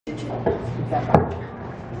Whoa.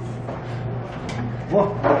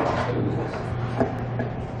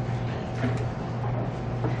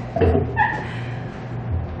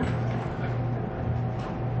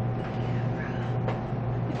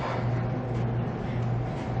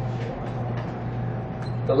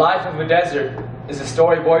 The life of a desert is a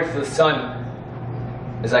storyboard for the sun.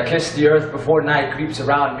 As I kiss the earth before night creeps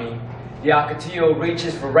around me, the Ocotillo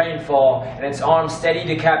reaches for rainfall and its arms steady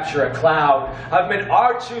to capture a cloud. I've met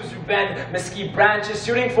archers who bend mesquite branches,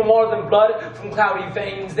 shooting for more than blood from cloudy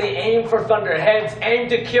veins. They aim for thunderheads, aim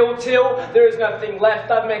to kill till there is nothing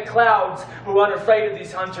left. I've met clouds who are unafraid of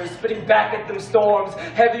these hunters, spitting back at them storms,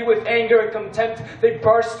 heavy with anger and contempt. They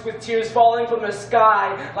burst with tears falling from the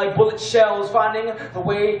sky like bullet shells, finding the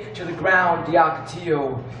way to the ground. The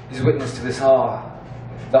Ocotillo is witness to this awe.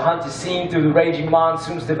 The hunt is seen through the raging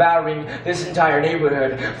monsoons, devouring this entire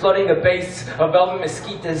neighborhood, flooding the base of velvet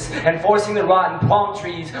mesquites and forcing the rotten palm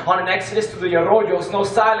trees on an exodus through the arroyos. No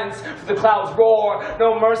silence for the clouds roar,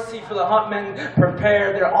 no mercy for the huntmen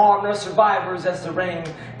prepare their arm, no survivors as the rain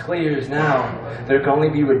clears. Now there can only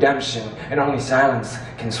be redemption, and only silence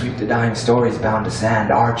can sweep the dying stories bound to sand.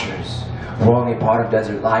 Archers, we're only a part of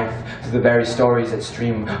desert life, through the very stories that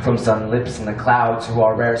stream from sun lips and the clouds, who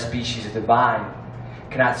are rare species of divine,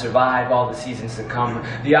 cannot survive all the seasons to come.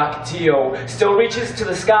 The Ocotillo still reaches to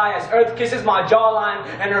the sky as earth kisses my jawline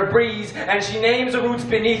and her breeze, and she names the roots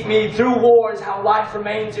beneath me. Through wars, how life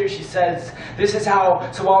remains here, she says. This is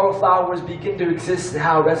how saguaro flowers begin to exist and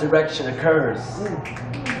how resurrection occurs.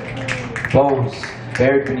 Bows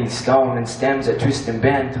buried beneath stone and stems that twist and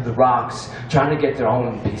bend through the rocks, trying to get their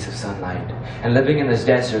own piece of sunlight. And living in this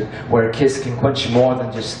desert where a kiss can quench more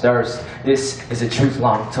than just thirst, this is a truth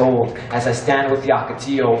long told. As I stand with the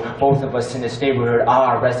Ocotillo, both of us in this neighborhood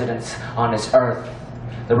are residents on this earth.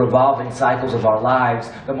 The revolving cycles of our lives,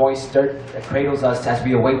 the moist dirt that cradles us as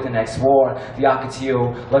we await the next war. The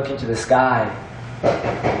Ocotillo looking to the sky,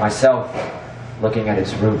 myself looking at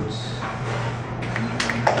its roots.